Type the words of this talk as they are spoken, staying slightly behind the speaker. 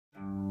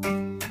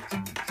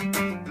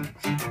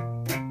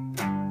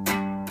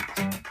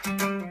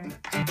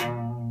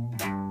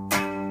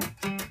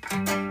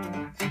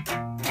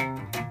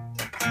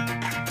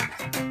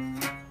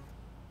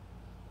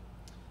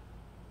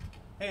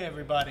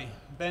everybody,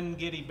 Ben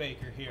Gitty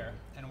Baker here,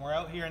 and we're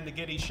out here in the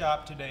Gitty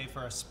shop today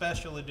for a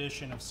special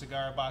edition of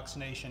Cigar Box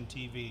Nation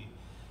TV.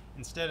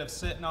 Instead of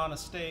sitting on a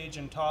stage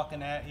and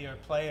talking at you or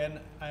playing,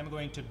 I'm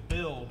going to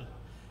build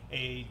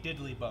a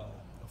diddley bow,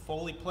 a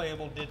fully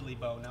playable diddley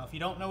bow. Now if you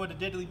don't know what a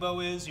diddley bow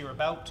is, you're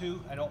about to.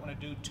 I don't want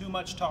to do too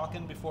much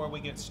talking before we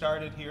get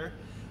started here,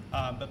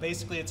 but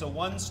basically it's a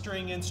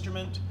one-string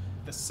instrument,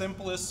 the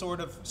simplest sort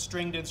of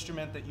stringed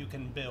instrument that you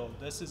can build.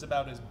 This is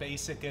about as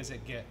basic as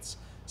it gets.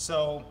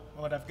 So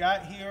what I've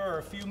got here are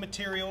a few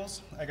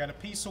materials. I got a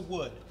piece of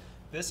wood.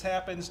 This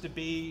happens to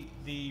be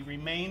the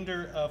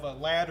remainder of a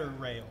ladder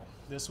rail.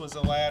 This was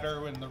a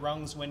ladder when the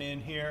rungs went in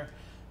here.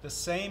 The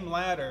same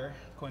ladder,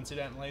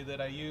 coincidentally,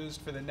 that I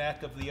used for the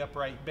neck of the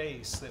upright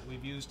bass that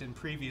we've used in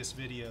previous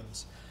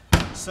videos.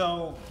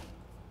 So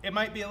it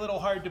might be a little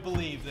hard to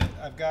believe that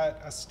I've got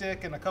a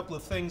stick and a couple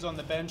of things on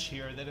the bench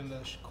here that in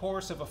the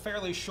course of a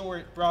fairly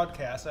short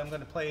broadcast I'm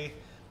going to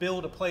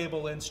build a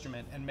playable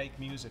instrument and make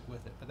music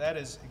with it. But that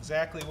is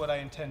exactly what I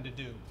intend to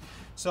do.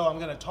 So I'm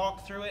going to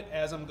talk through it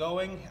as I'm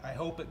going. I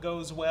hope it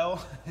goes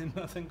well and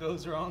nothing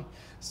goes wrong.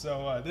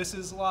 So this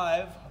is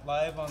live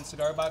on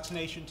Cigar Box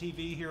Nation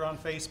TV here on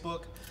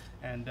Facebook,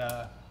 and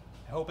I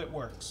hope it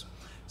works.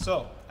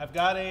 So I've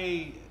got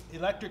a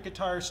electric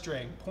guitar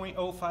string,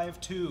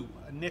 .052,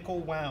 a nickel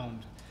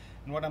wound.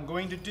 And what I'm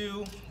going to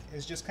do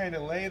is just kind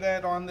of lay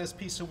that on this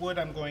piece of wood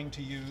I'm going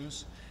to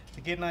use to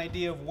get an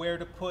idea of where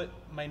to put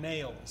my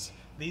nails.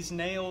 These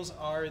nails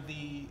are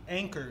the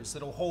anchors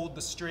that will hold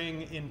the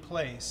string in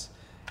place.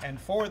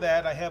 And for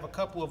that I have a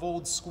couple of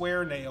old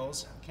square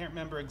nails. I can't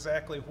remember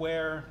exactly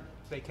where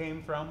they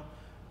came from,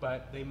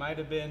 but they might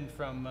have been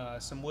from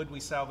some wood we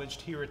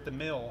salvaged here at the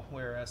mill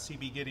where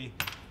CB Gitty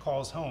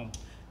calls home.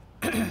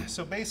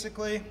 So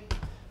basically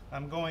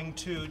I'm going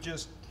to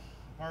just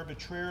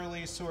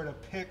arbitrarily sort of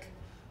pick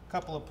a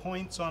couple of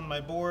points on my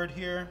board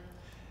here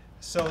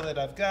so that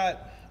I've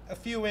got a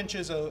few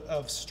inches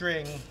of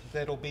string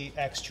that'll be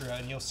extra,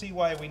 and you'll see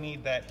why we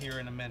need that here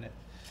in a minute.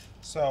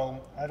 So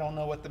I don't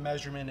know what the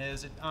measurement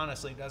is. It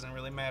honestly doesn't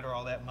really matter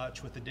all that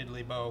much with the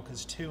diddley bow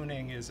because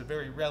tuning is a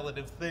very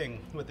relative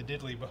thing with the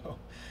diddley bow.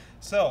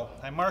 So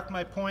I mark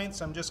my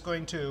points. I'm just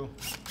going to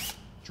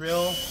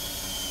drill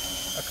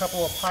a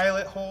couple of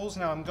pilot holes.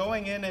 Now I'm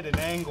going in at an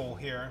angle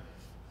here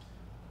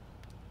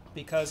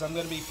because I'm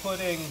going to be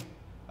putting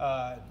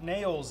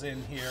nails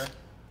in here,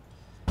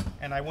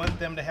 and I want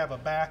them to have a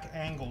back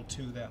angle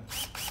to them.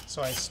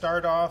 So I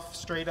start off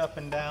straight up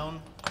and down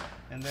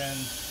and then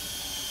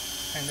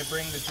kind of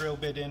bring the drill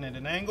bit in at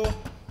an angle.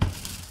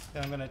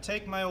 Then I'm going to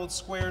take my old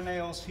square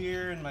nails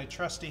here and my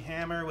trusty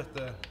hammer with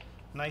the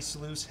nice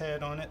loose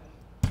head on it.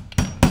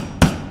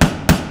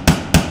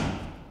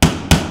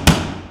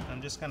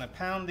 I'm just going to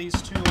pound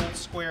these two old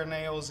square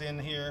nails in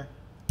here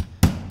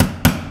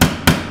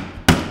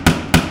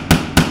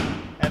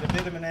at a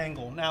bit of an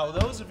angle. Now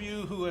those of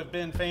you who have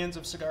been fans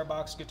of cigar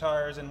box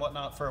guitars and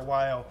whatnot for a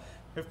while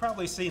have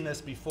probably seen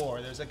this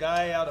before. There's a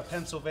guy out of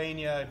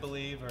Pennsylvania, I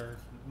believe, or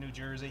New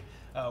Jersey,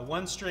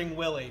 One String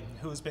Willie,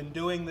 who's been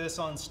doing this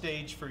on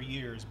stage for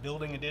years,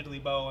 building a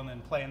diddley bow and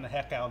then playing the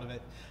heck out of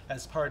it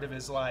as part of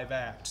his live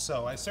act.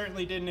 So I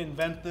certainly didn't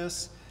invent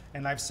this,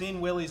 and I've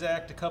seen Willie's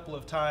act a couple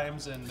of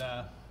times, and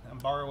I'm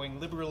borrowing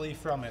liberally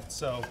from it.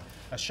 So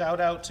a shout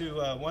out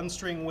to One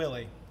String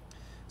Willie.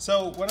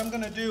 So what I'm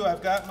going to do,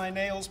 I've got my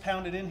nails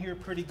pounded in here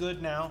pretty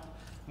good now.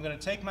 I'm going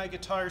to take my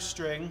guitar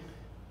string,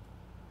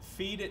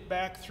 feed it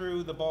back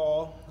through the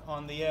ball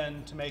on the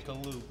end to make a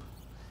loop.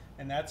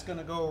 And that's going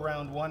to go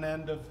around one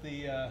end of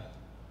the,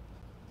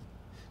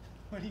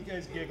 what are you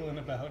guys giggling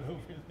about over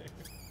there?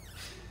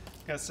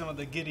 Got some of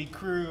the Gitty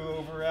crew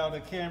over out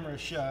of camera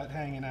shot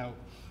hanging out.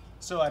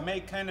 So I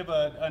make kind of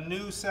a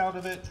noose out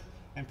of it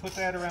and put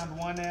that around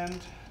one end,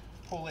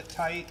 pull it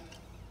tight.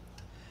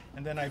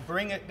 And then I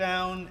bring it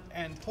down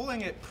and pulling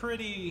it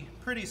pretty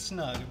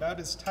snug, about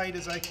as tight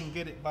as I can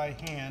get it by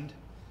hand.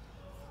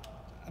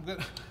 I'm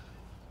gonna,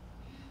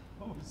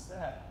 what was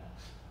that?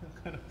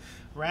 I'm gonna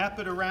wrap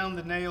it around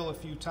the nail a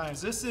few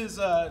times. This is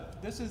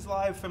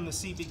live from the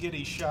CB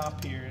Gitty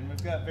shop here, and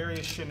we've got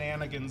various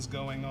shenanigans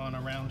going on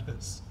around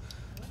us.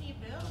 What are you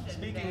building?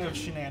 Speaking of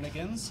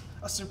shenanigans,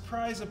 a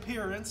surprise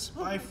appearance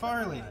by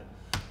Farley.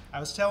 I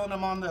was telling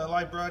him on the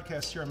live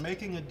broadcast here, I'm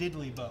making a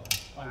diddley bow,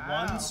 a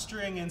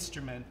one-string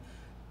instrument.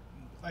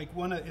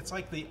 It's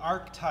like the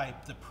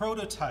archetype, the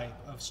prototype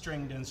of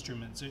stringed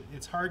instruments.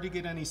 It's hard to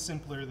get any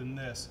simpler than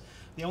this.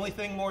 The only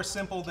thing more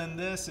simple than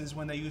this is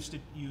when they used to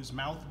use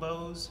mouth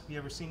bows. You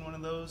ever seen one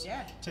of those?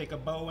 Yeah. Take a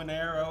bow and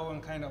arrow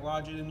and kind of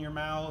lodge it in your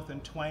mouth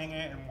and twang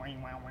it and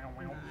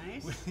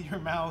Nice. with your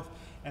mouth.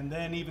 And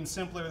then even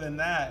simpler than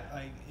that,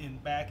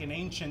 back in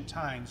ancient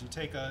times, you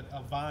take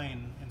a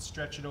vine and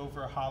stretch it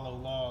over a hollow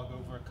log,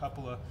 over a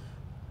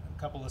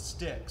couple of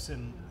sticks,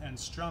 and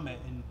strum it.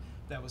 And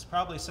that was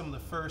probably some of the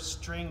first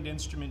stringed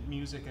instrument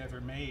music ever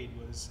made.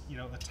 Was, you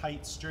know, a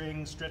tight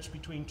string stretched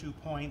between 2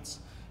 points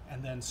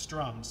and then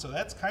strummed. So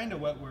that's kind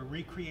of what we're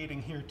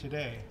recreating here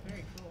today.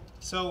 Very cool.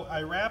 So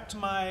I wrapped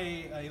my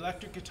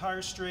electric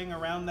guitar string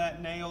around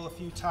that nail a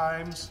few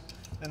times.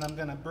 Then I'm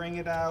gonna bring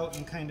it out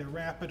and kind of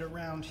wrap it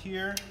around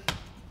here.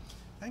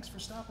 Thanks for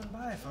stopping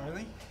by,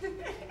 Farley.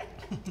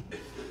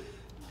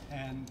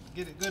 And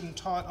get it good and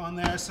taut on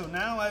there. So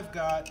now I've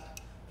got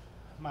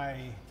my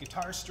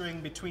guitar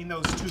string between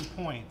those 2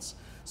 points.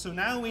 So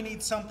now we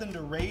need something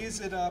to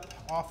raise it up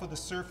off of the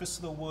surface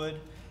of the wood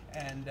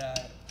and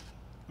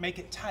make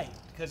it tight,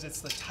 because it's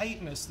the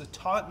tightness, the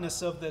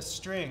tautness of this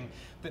string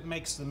that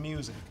makes the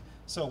music.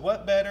 So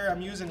what better,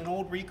 I'm using an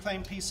old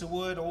reclaimed piece of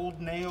wood,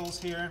 old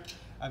nails here.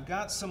 I've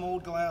got some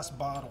old glass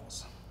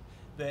bottles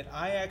that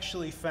I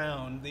actually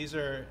found. These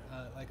are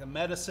like a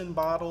medicine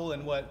bottle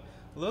and what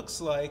looks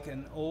like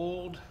an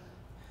old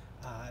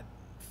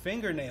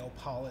fingernail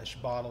polish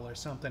bottle or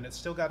something. It's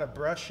still got a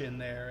brush in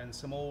there and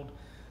some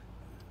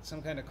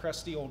kind of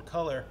crusty old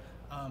color.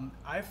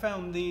 I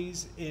found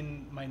these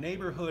in my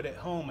neighborhood at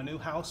home. A new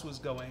house was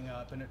going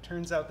up, and it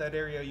turns out that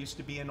area used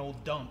to be an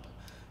old dump,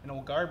 an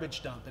old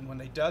garbage dump. And when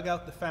they dug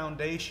out the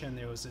foundation,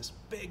 there was this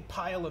big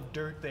pile of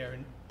dirt there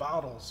and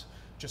bottles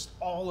just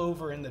all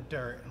over in the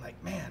dirt. And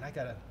like, man, I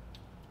gotta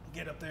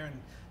get up there and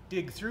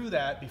dig through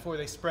that before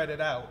they spread it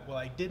out. Well,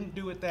 I didn't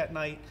do it that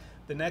night.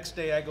 The next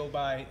day I go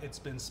by, it's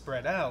been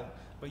spread out,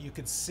 but you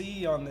could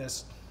see on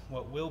this,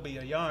 what will be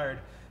a yard,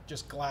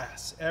 just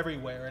glass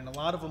everywhere, and a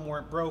lot of them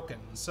weren't broken.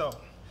 So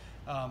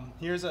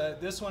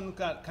this one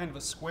got kind of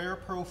a square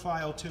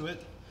profile to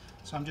it.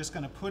 So I'm just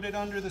gonna put it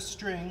under the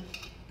string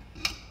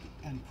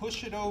and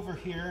push it over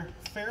here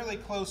fairly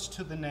close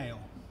to the nail,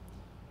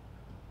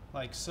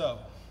 like so.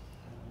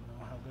 I don't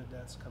know how good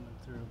that's coming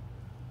through.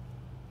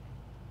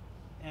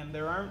 And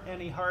there aren't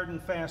any hard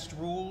and fast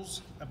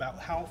rules about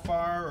how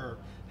far or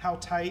how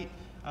tight,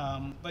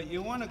 but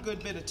you want a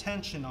good bit of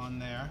tension on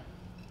there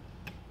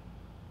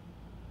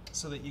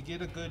so that you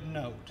get a good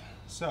note.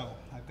 So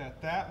I've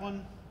got that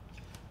one,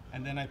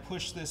 and then I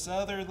push this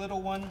other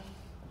little one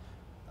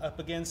up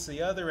against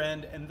the other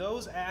end, and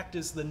those act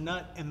as the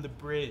nut and the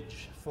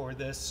bridge for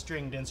this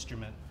stringed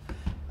instrument.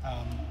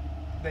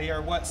 They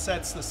are what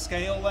sets the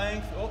scale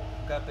length. Oh,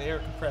 got the air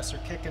compressor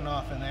kicking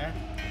off in there.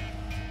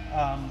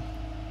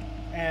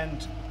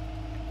 And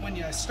when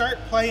you start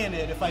playing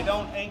it, if I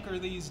don't anchor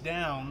these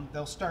down,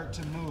 they'll start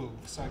to move.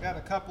 So I got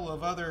a couple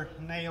of other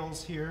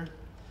nails here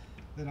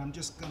that I'm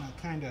just gonna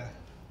kind of,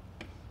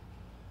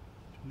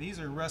 these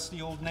are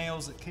rusty old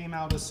nails that came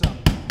out of some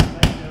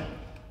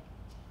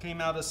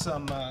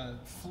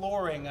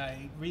flooring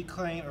I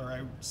reclaimed, or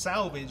I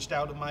salvaged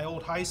out of my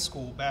old high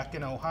school back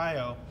in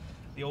Ohio.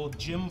 The old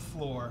gym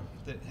floor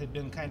that had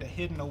been kind of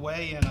hidden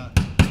away in a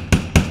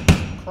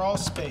crawl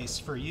space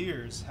for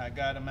years. I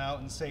got them out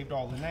and saved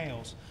all the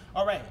nails.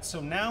 All right, so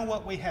now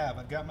what we have,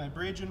 I've got my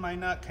bridge and my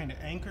nut kind of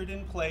anchored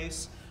in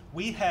place.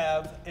 We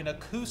have an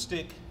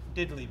acoustic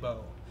diddley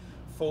bow.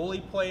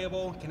 Fully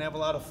playable, can have a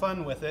lot of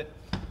fun with it.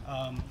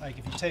 Like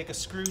if you take a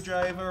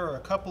screwdriver or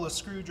a couple of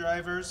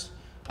screwdrivers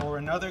or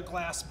another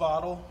glass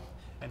bottle,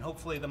 and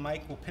hopefully the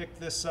mic will pick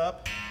this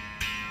up.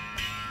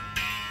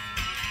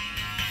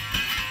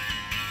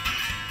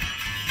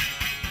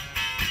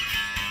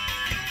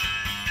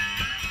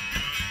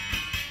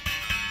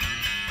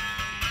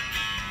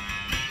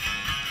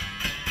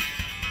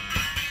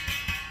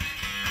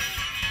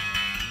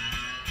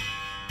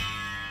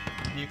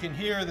 You can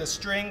hear the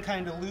string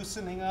kind of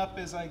loosening up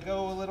as I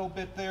go a little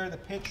bit there. The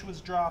pitch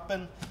was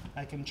dropping.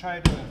 I can try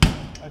to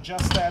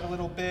adjust that a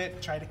little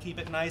bit, try to keep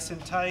it nice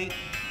and tight.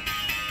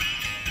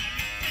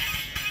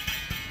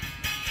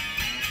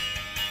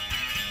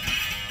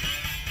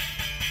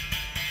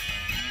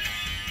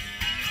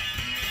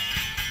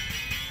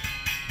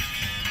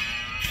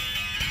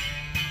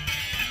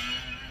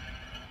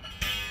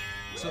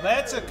 So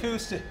that's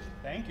acoustic.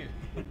 Thank you.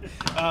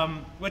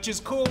 Which is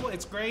cool,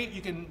 it's great.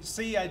 You can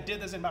see I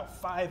did this in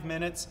about 5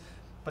 minutes,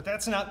 but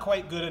that's not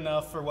quite good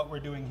enough for what we're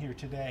doing here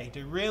today.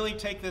 To really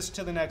take this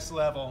to the next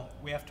level,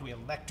 we have to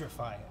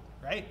electrify it,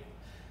 right?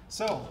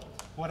 So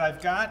what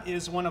I've got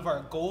is one of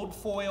our gold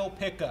foil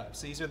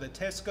pickups. These are the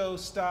Tesco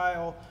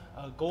style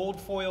gold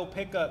foil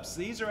pickups.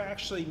 These are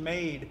actually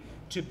made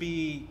to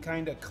be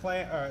kind of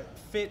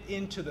fit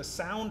into the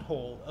sound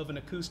hole of an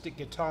acoustic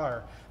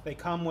guitar. They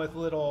come with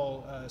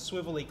little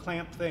swivelly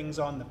clamp things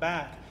on the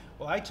back.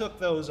 Well, I took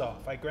those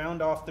off. I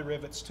ground off the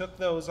rivets, took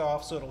those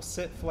off so it'll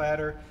sit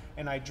flatter,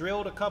 and I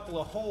drilled a couple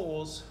of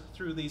holes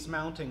through these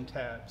mounting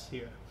tabs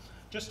here,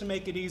 just to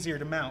make it easier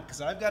to mount,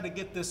 because I've got to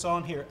get this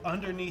on here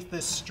underneath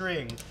this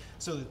string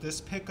so that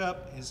this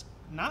pickup is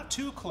not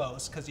too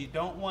close, because you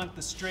don't want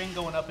the string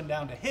going up and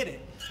down to hit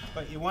it,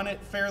 but you want it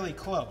fairly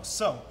close.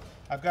 So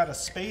I've got a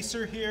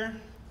spacer here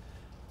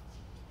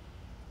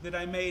that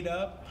I made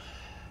up,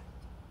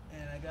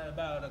 and I got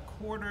about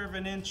 1/4 of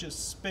an inch of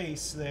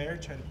space there.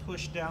 Try to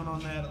push down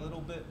on that a little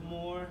bit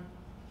more.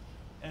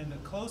 And the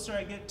closer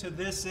I get to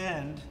this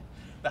end,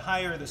 the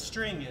higher the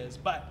string is,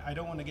 but I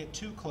don't want to get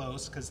too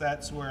close because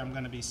that's where I'm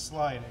going to be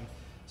sliding.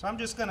 So I'm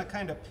just going to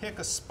kind of pick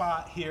a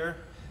spot here,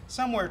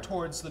 somewhere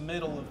towards the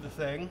middle of the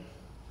thing.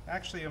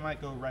 Actually, I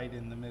might go right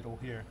in the middle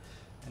here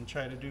and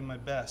try to do my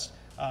best.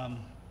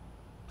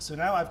 So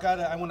now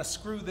I want to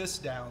screw this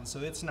down so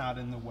it's not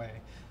in the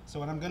way. So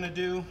what I'm going to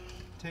do,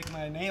 take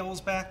my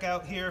nails back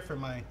out here for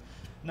my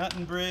nut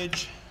and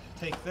bridge,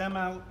 take them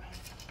out.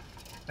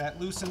 That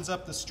loosens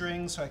up the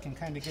string, so I can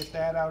kind of get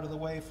that out of the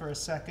way for a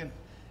second.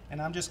 And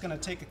I'm just going to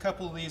take a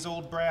couple of these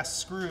old brass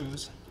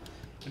screws.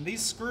 And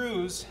these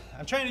screws,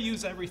 I'm trying to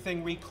use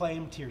everything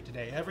reclaimed here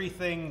today,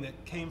 everything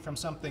that came from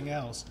something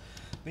else.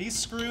 These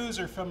screws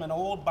are from an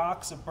old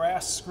box of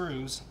brass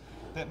screws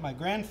that my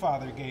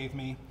grandfather gave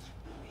me.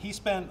 He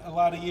spent a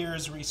lot of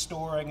years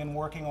restoring and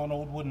working on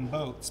old wooden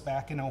boats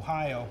back in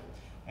Ohio.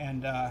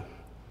 And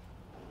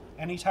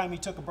anytime he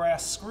took a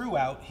brass screw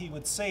out, he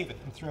would save it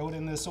and throw it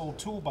in this old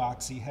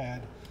toolbox he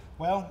had.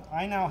 Well,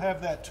 I now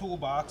have that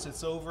toolbox.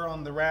 It's over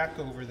on the rack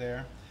over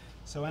there.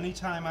 So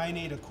anytime I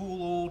need a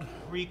cool old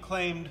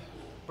reclaimed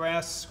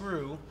brass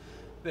screw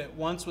that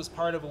once was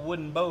part of a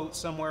wooden boat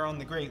somewhere on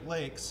the Great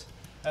Lakes,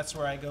 that's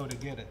where I go to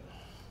get it.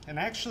 And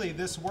actually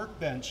this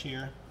workbench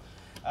here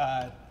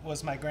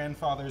was my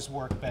grandfather's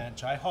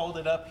workbench. I hauled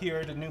it up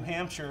here to New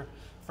Hampshire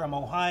from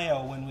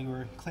Ohio when we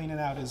were cleaning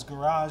out his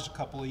garage a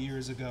couple of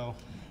years ago.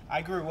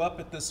 I grew up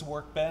at this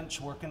workbench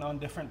working on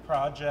different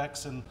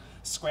projects and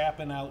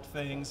scrapping out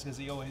things, because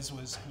he always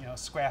was, you know,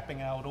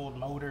 scrapping out old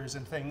motors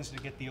and things to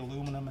get the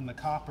aluminum and the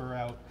copper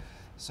out.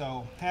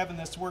 So having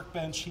this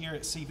workbench here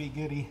at CB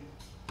Gitty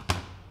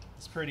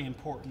is pretty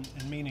important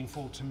and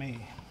meaningful to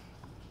me.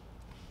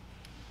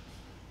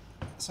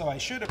 So I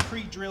should have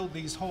pre-drilled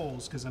these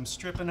holes, because I'm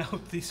stripping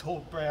out these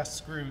old brass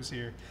screws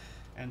here.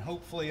 And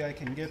hopefully I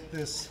can get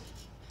this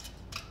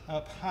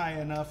up high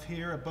enough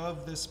here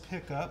above this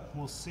pickup.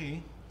 We'll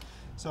see.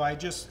 So I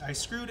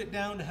screwed it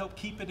down to help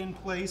keep it in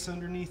place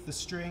underneath the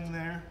string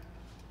there.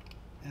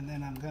 And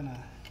then I'm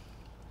gonna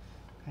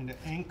kind of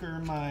anchor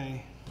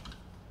my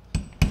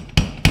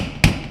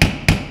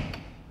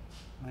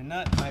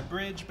nut, my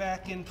bridge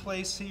back in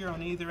place here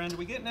on either end. Are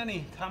we getting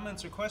any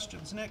comments or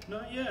questions, Nick?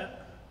 Not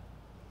yet.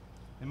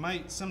 It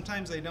might,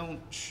 sometimes they don't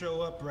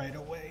show up right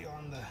away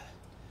on the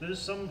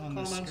There's some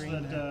comments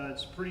that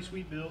it's a pretty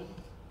sweet build.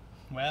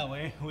 Well,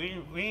 we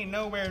ain't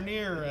nowhere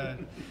near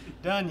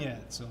done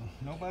yet, so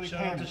nobody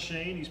Shout out to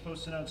Shane. He's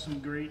posting out some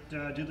great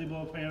diddly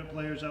blow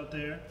players out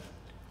there.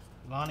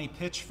 Lonnie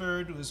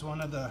Pitchford was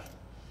one of the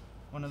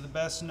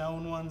best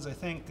known ones, I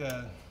think.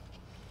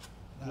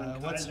 Glenn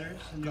Kaiser.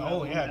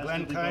 Oh yeah,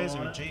 Glenn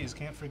Kaiser. Geez,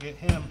 can't forget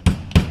him.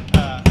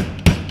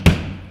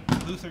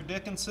 Luther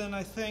Dickinson,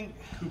 I think.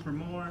 Cooper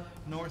Moore.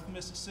 North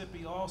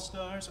Mississippi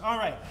All-Stars. All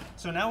right,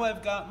 so now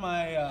I've got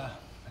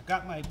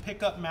my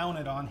pickup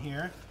mounted on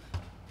here.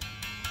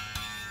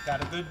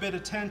 Got a good bit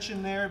of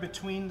tension there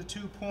between the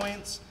 2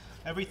 points.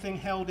 Everything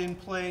held in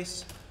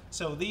place.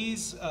 So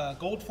these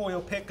gold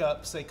foil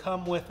pickups, they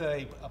come with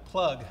a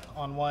plug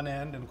on one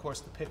end and of course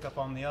the pickup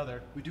on the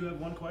other. We do have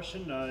one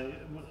question.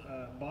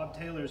 Bob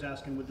Taylor is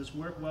asking, would this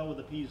work well with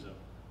a piezo?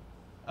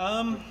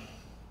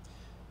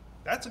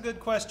 That's a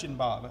good question,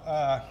 Bob.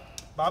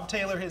 Bob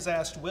Taylor has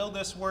asked, will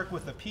this work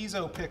with a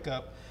piezo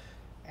pickup?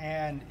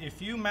 And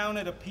if you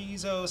mounted a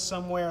piezo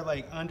somewhere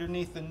like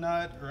underneath the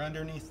nut or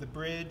underneath the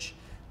bridge,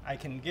 I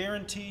can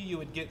guarantee you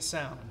would get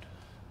sound.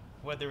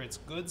 Whether it's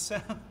good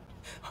sound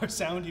or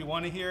sound you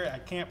want to hear, I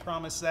can't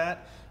promise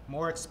that.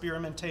 More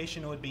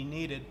experimentation would be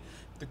needed.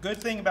 The good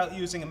thing about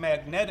using a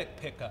magnetic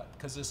pickup,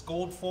 because this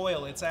gold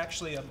foil, it's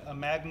actually a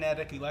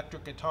magnetic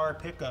electric guitar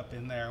pickup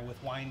in there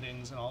with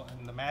windings and all,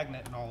 and the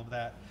magnet and all of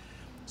that.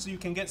 So you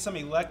can get some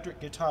electric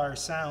guitar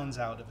sounds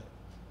out of it.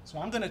 So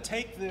I'm going to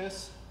take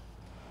this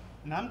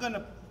and I'm going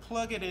to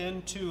plug it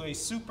into a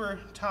super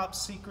top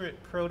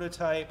secret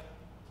prototype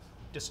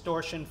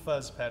distortion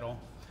fuzz pedal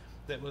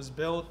that was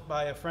built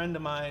by a friend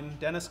of mine,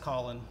 Dennis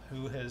Collin,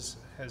 who has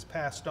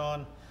passed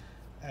on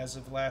as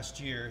of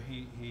last year.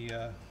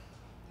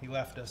 He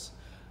left us,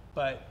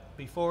 but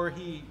before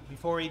he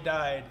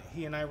died,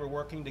 he and I were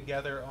working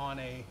together on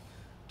a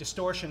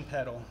distortion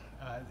pedal.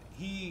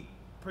 He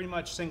pretty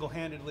much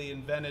single-handedly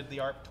invented the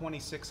ARP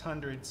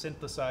 2600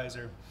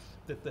 synthesizer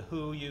that the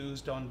Who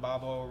used on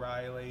Bob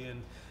O'Reilly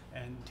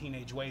and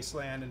Teenage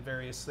Wasteland and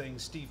various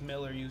things. Steve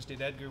Miller used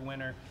it, Edgar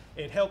Winter.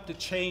 It helped to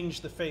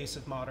change the face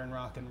of modern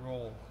rock and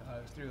roll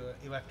through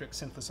electric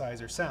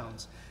synthesizer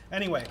sounds.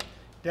 Anyway,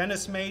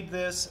 Dennis made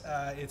this.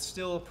 It's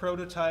still a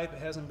prototype.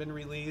 It hasn't been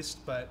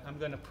released, but I'm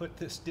going to put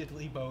this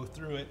diddly bow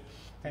through it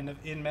kind of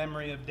in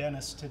memory of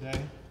Dennis today.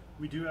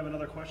 We do have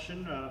another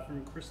question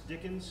from Chris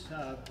Dickens.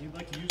 He'd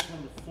like to use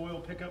one of the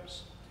foil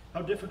pickups.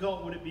 How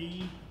difficult would it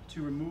be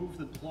to remove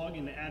the plug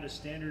and add a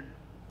standard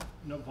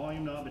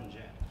volume knob and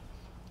jack?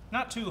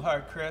 Not too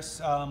hard,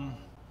 Chris.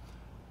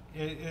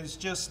 It is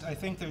just, I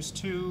think there's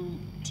two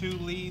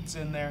leads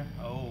in there.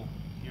 Oh,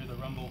 hear the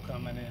rumble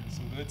coming in.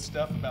 Some good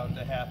stuff about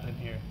to happen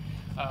here.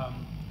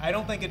 I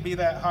don't think it'd be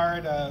that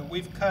hard.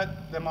 We've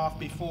cut them off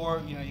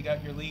before. You know, you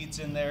got your leads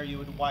in there. You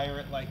would wire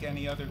it like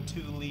any other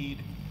 2-lead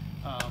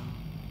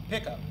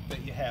pickup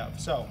that you have.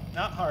 So,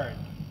 not hard.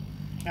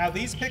 Now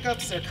these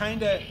pickups, they're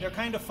kind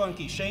of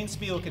funky. Shane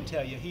Spiel can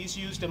tell you. He's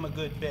used them a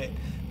good bit.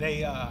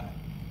 They're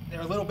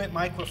a little bit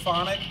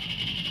microphonic.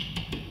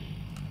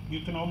 You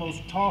can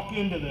almost talk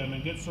into them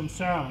and get some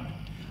sound.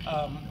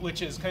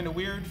 which is kind of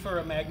weird for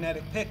a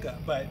magnetic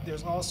pickup, but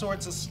there's all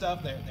sorts of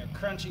stuff. They're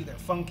crunchy, they're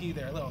funky,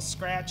 they're a little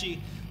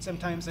scratchy.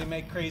 Sometimes they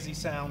make crazy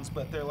sounds,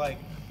 but they're like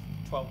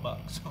 12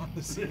 bucks on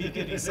the CD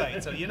Gitty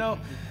site. So, you know,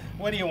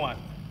 what do you want?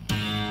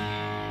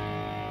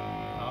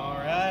 All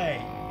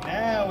right,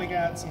 now we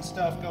got some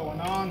stuff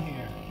going on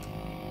here.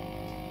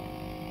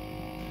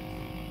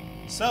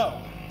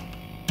 So,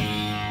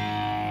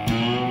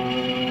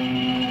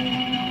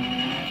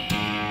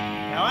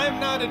 now I'm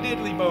not a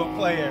diddly bow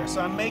player,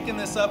 so I'm making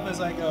this up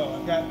as I go.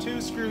 I've got 2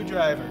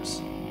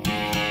 screwdrivers.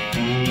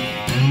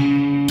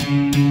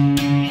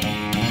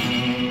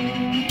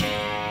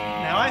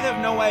 Now I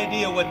have no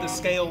idea what the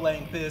scale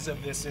length is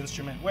of this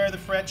instrument, where the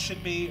frets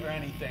should be or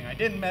anything. I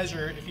didn't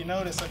measure. If you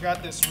notice, I've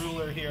got this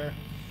ruler here.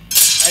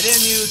 I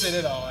didn't use it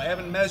at all. I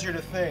haven't measured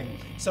a thing.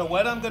 So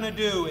what I'm going to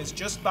do is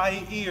just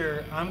by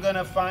ear, I'm going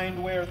to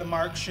find where the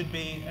marks should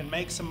be and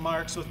make some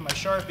marks with my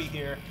Sharpie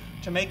here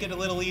to make it a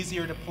little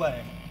easier to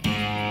play.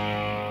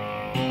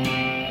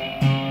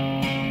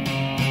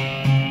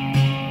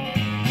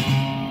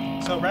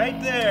 So right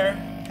there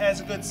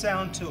has a good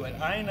sound to it.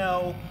 I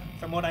know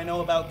from what I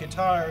know about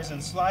guitars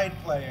and slide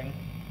playing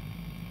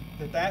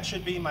that that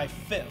should be my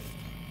 5th,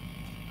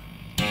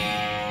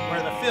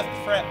 where the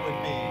 5th fret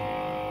would be.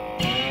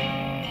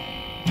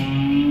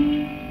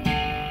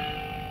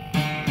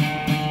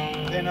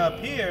 Then up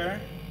here,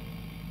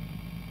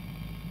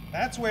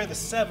 that's where the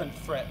 7th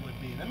fret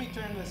would be. Let me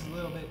turn this a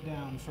little bit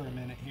down for a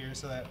minute here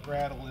so that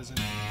rattle isn't.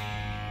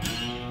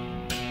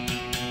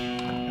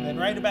 And then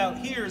right about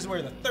here is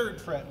where the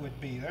 3rd fret would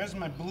be. There's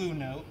my blue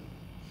note.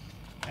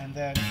 And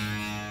then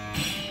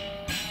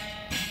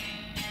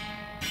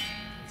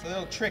it's a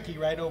little tricky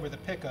right over the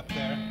pickup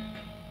there.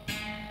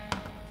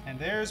 And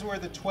there's where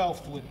the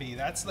 12th would be.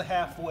 That's the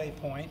halfway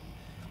point.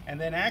 And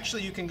then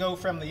actually you can go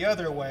from the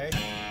other way.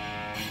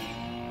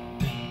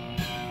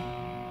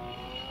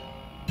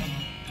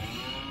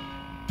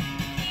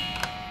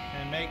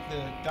 And make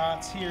the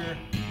dots here.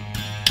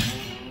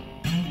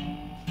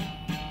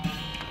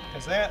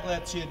 Because that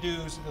lets you do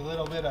a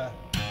little bit of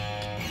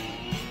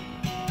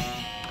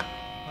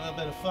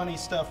funny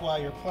stuff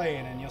while you're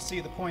playing, and you'll see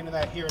the point of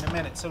that here in a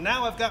minute. So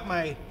now I've got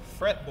my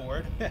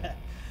fretboard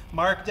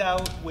marked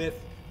out with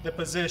the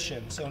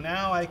position. So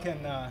now I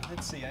can,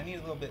 let's see, I need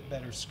a little bit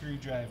better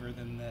screwdriver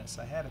than this.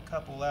 I had a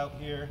couple out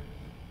here.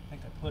 I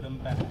think I put them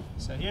back.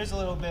 So here's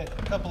a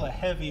couple of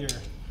heavier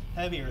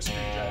screwdrivers.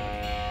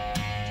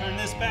 Turn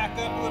this back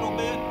up a little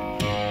bit.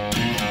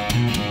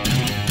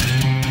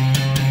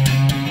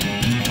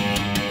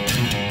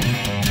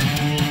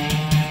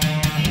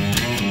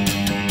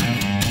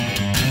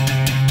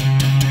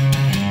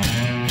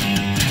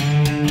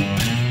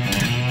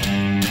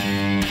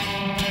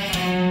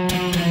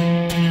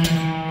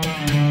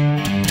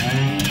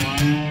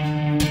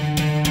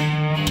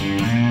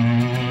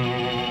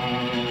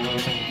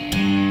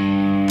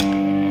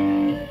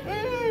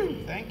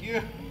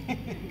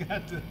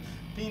 Got the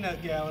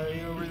peanut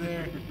gallery over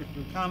there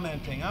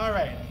commenting. All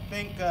right, I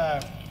think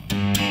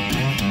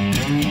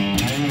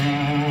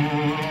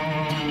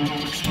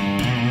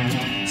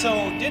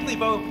so diddly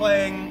bow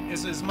playing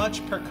is as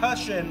much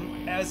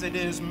percussion as it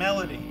is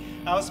melody.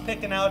 I was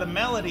picking out a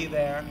melody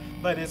there,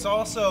 but it's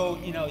also,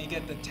 you know, you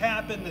get the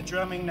tapping, the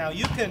drumming. Now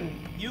you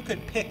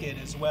could pick it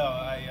as well.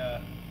 I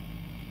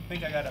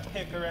think I got a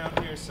pick around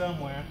here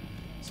somewhere.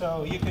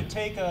 So you could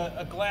take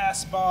a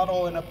glass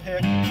bottle and a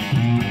pick.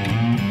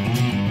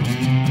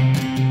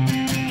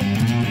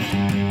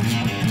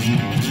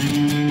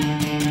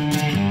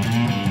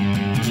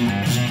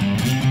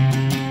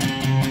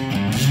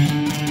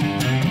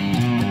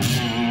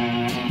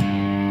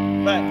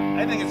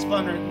 I think it's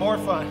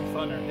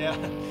funner, yeah.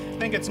 I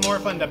think it's more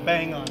fun to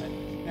bang on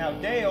it. Now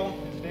Dale,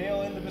 is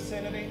Dale in the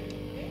vicinity?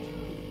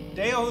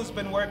 Dale, who's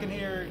been working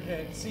here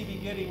at CD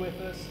Gitty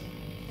with us,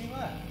 he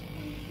left.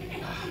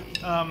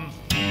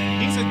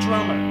 He's a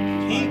drummer.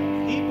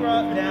 He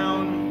brought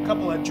down a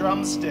couple of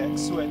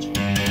drumsticks, which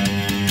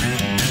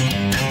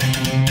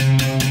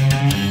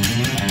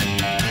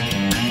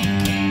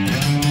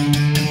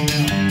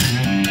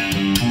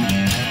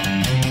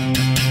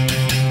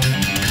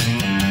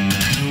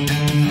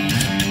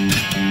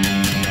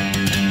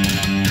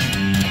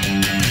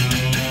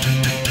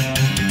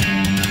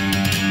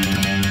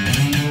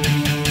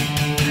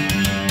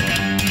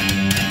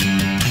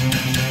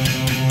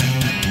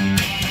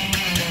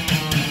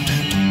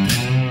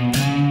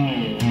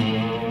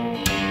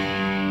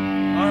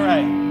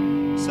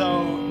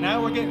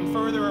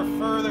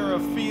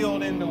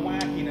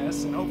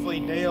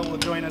Dale will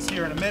join us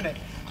here in a minute,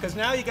 because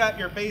now you got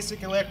your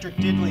basic electric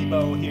diddly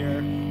bow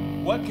here.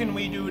 What can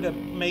we do to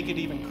make it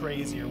even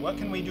crazier? What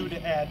can we do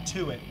to add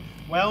to it?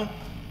 Well,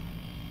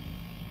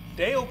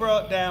 Dale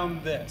brought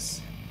down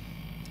this.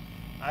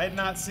 I had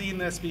not seen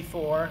this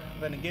before. I'm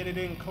going to get it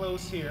in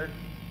close here.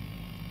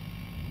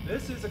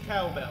 This is a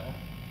cowbell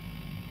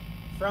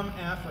from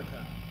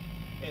Africa.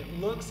 It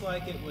looks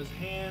like it was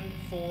hand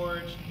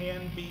forged,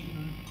 hand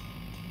beaten.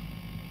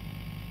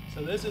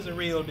 So this is a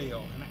real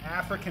deal, an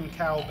African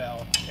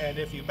cowbell. And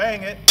if you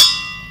bang it,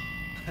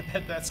 I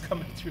bet that's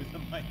coming through the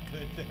mic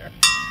good there.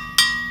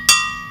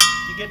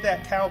 You get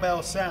that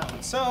cowbell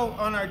sound. So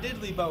on our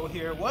diddly bow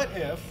here, what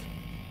if,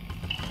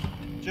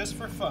 just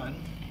for fun,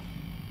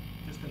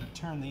 just going to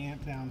turn the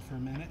amp down for a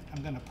minute.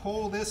 I'm going to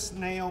pull this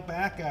nail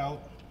back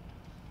out,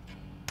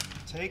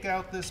 take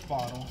out this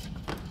bottle,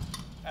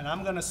 and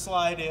I'm going to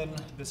slide in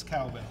this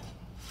cowbell.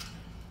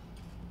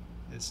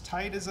 As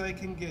tight as I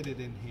can get it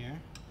in here,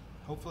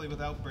 hopefully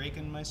without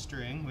breaking my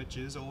string, which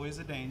is always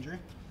a danger.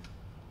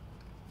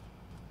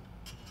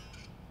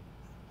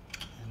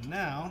 And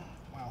now,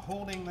 while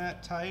holding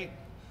that tight,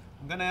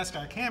 I'm going to ask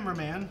our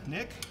cameraman,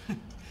 Nick,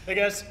 Hey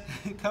guys.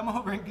 come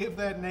over and give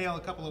that nail a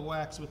couple of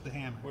whacks with the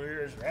hammer.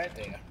 Where's right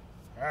there?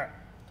 All right.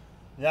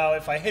 Now,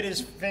 if I hit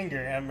his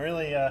finger, I'm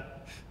really,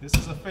 This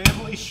is a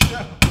family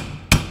show.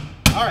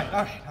 All right,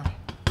 all right, all right.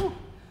 Whew.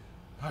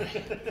 All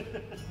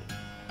right.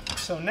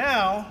 So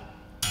now,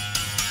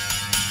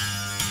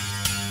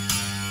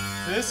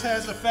 this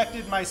has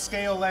affected my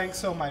scale length,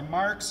 so my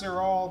marks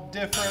are all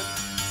different.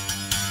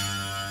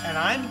 And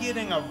I'm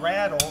getting a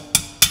rattle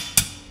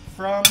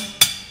from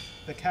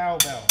the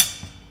cowbell.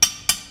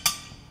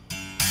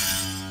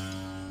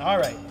 All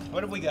right,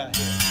 what have we got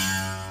here?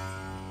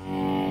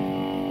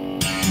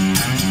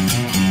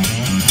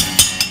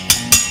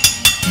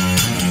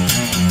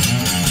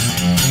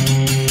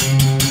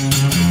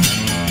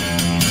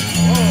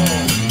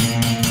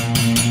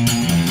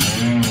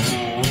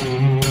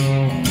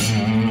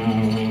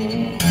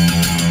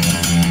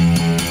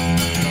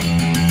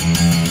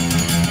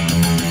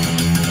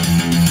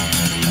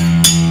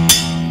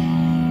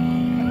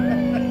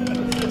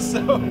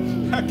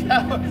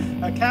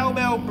 A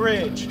cowbell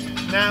bridge.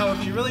 Now,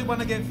 if you really want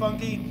to get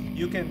funky,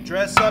 you can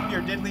dress up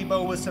your diddly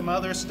bow with some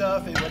other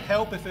stuff. It would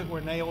help if it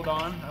were nailed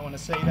on. I want to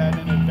say that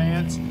in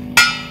advance.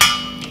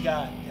 You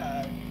got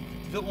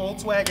the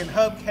Volkswagen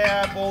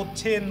hubcap, old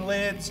tin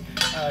lids.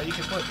 You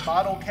can put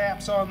bottle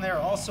caps on there,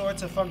 all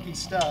sorts of funky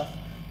stuff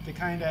to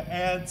kind of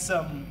add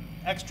some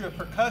extra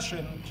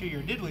percussion to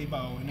your diddly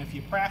bow. And if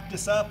you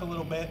practice up a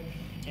little bit,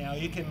 you know,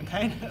 you can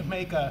kind of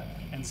make a,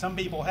 and some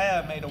people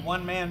have made a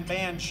one-man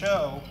band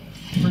show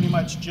pretty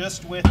much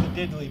just with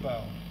the diddly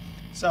bow.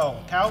 So,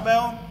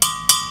 cowbell,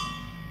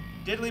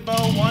 diddly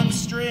bow, one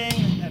string,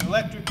 an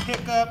electric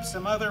pickup,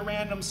 some other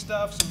random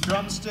stuff, some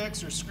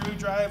drumsticks or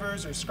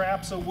screwdrivers or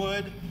scraps of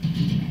wood.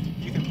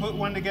 You can put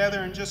one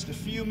together in just a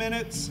few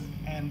minutes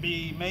and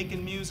be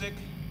making music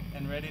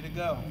and ready to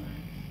go.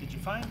 Did you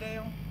find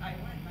Dale? I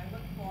went, I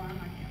looked for him,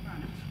 I can't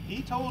run him.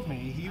 He told me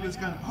he was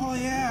gonna, oh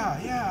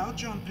yeah, I'll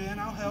jump in,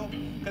 I'll help.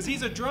 Because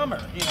he's a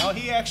drummer, you know,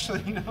 he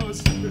actually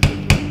knows,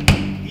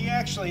 he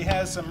actually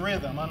has some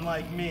rhythm,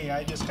 unlike me.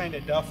 I just kind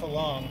of duff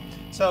along.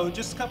 So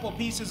just a couple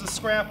pieces of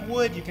scrap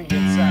wood, you can get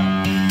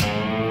sound.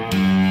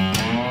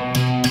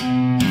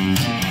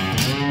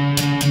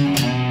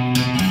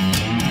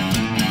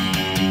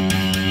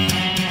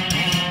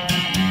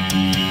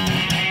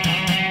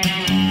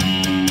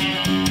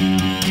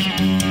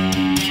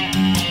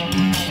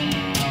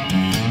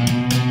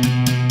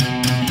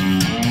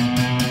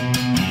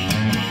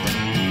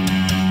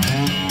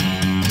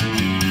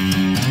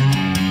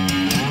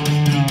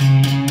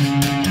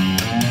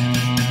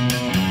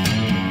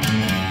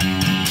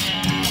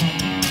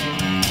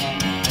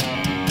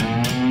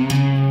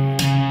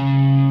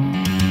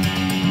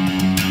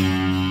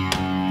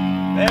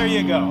 There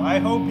you go. I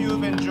hope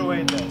you've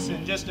enjoyed this.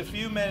 In just a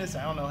few minutes,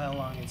 I don't know how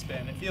long it's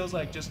been. It feels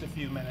like just a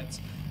few minutes.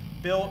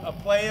 Built a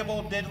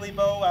playable diddly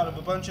bow out of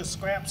a bunch of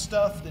scrap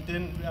stuff that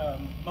didn't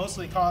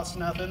mostly cost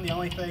nothing. The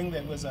only thing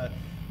that was a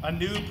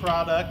new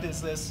product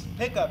is this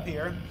pickup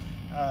here,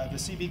 the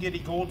CB Gitty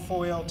gold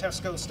foil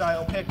Tesco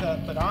style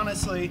pickup. But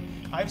honestly,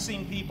 I've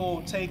seen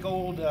people take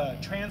old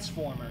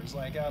transformers,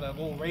 like out of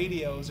old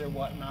radios or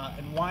whatnot,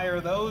 and wire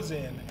those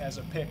in as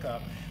a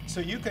pickup. So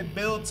you could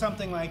build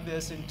something like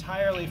this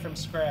entirely from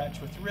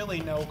scratch with really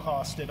no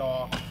cost at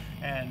all.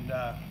 And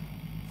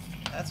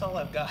that's all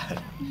I've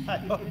got. I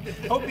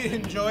hope you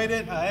enjoyed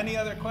it. Any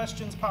other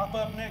questions pop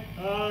up, Nick?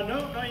 No,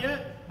 not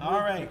yet. All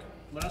right.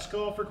 Last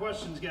call for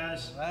questions,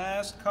 guys.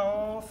 Last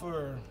call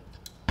for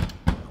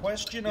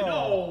question.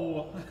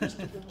 No,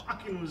 Christopher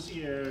Walken was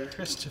here.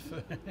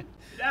 Christopher.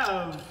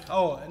 Yeah.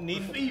 Oh,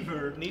 need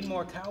fever. Need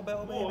more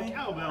cowbell, baby? More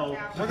cowbell.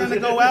 We're gonna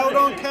go out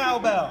on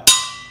cowbell.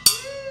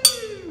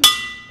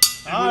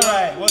 All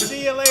right, we'll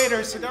see you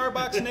later. Cigar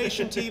Box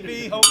Nation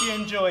TV. Hope you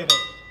enjoyed it.